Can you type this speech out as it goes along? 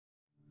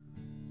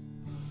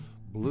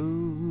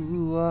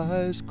Blue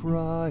eyes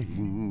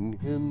crying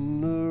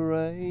in the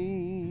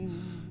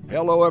rain.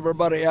 Hello,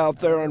 everybody out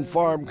there in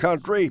farm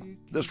country.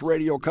 This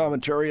radio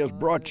commentary is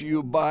brought to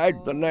you by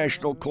the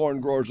National Corn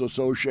Growers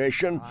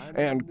Association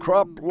and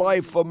Crop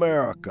Life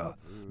America.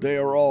 They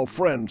are all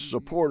friends,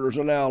 supporters,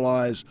 and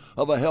allies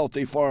of a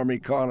healthy farm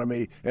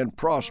economy in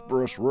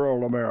prosperous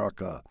rural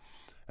America.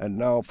 And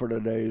now for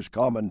today's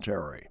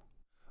commentary.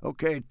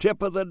 Okay,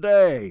 tip of the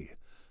day.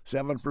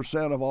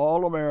 7% of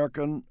all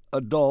American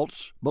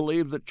adults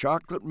believe that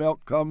chocolate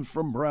milk comes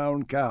from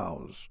brown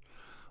cows.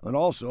 And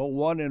also,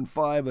 1 in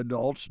 5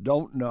 adults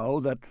don't know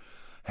that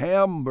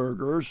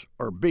hamburgers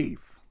are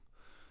beef.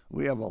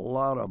 We have a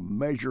lot of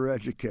major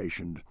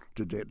education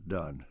to get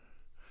done.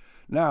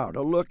 Now,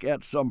 to look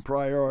at some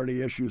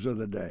priority issues of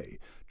the day.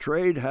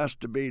 Trade has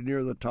to be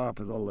near the top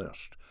of the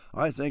list.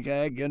 I think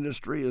ag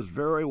industry is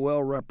very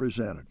well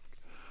represented.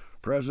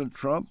 President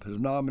Trump has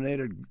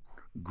nominated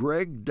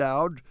Greg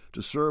Dowd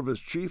to serve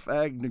as chief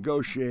ag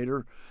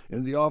negotiator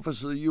in the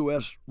office of the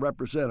U.S.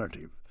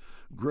 representative.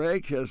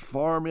 Greg has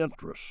farm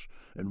interests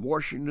and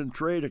Washington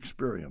trade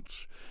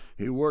experience.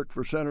 He worked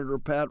for Senator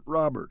Pat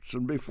Roberts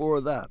and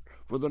before that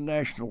for the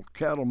National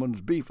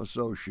Cattlemen's Beef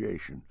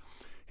Association.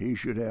 He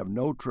should have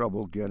no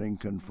trouble getting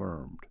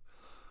confirmed.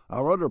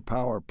 Our other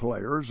power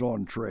players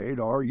on trade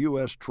are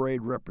U.S.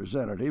 Trade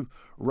Representative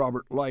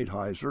Robert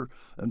Lighthizer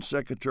and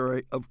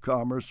Secretary of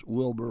Commerce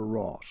Wilbur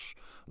Ross.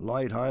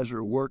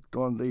 Lighthizer worked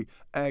on the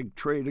Ag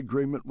Trade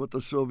Agreement with the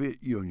Soviet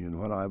Union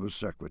when I was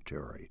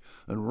secretary.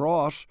 And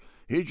Ross,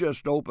 he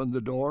just opened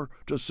the door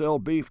to sell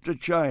beef to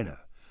China.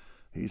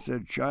 He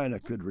said China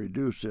could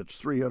reduce its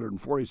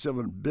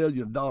 $347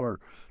 billion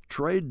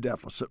trade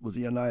deficit with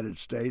the United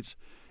States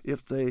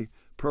if they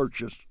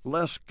purchased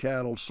less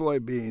cattle,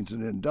 soybeans,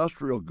 and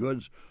industrial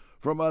goods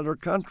from other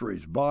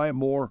countries, buy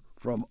more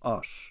from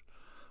us.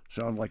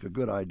 Sounds like a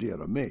good idea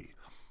to me.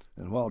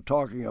 And while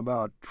talking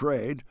about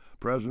trade,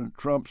 President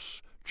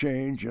Trump's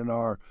change in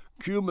our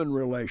Cuban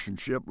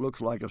relationship looks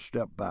like a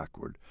step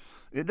backward.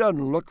 It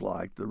doesn't look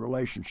like the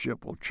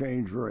relationship will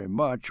change very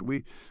much.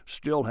 We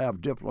still have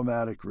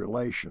diplomatic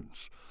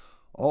relations.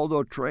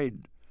 Although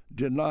trade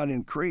did not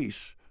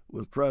increase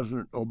with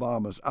President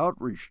Obama's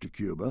outreach to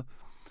Cuba,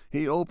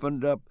 he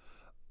opened up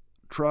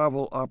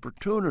travel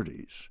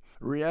opportunities.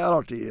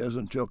 Reality is,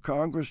 until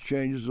Congress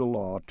changes the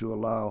law to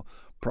allow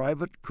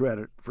private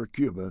credit for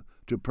Cuba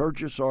to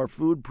purchase our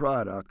food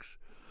products,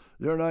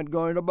 they're not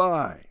going to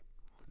buy.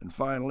 And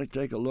finally,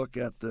 take a look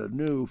at the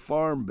new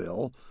Farm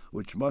Bill,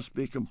 which must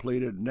be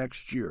completed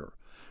next year.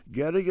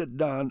 Getting it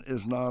done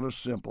is not as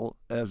simple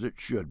as it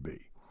should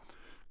be.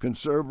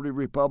 Conservative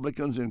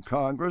Republicans in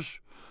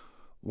Congress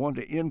want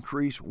to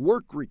increase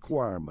work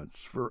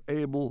requirements for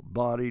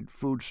able-bodied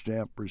food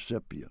stamp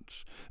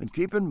recipients. And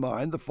keep in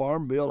mind, the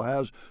Farm Bill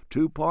has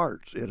 2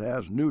 parts. It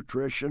has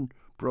nutrition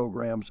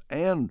programs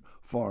and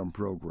farm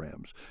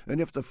programs.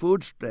 And if the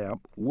food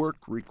stamp work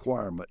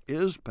requirement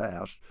is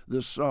passed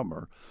this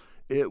summer,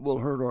 it will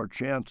hurt our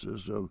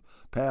chances of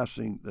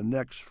passing the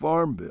next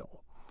Farm Bill.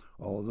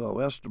 Although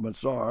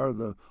estimates are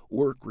the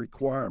work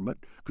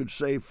requirement could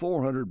save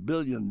 $400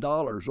 billion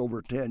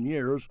over 10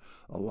 years,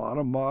 a lot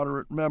of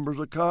moderate members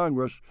of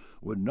Congress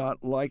would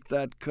not like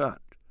that cut.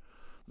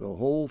 The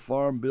whole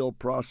Farm Bill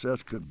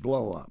process could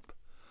blow up.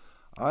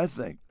 I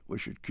think we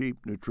should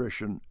keep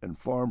nutrition and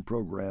farm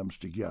programs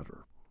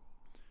together.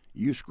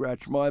 You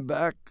scratch my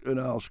back, and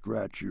I'll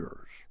scratch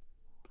yours.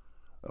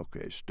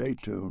 Okay, stay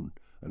tuned,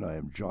 and I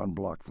am John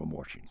Block from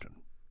Washington.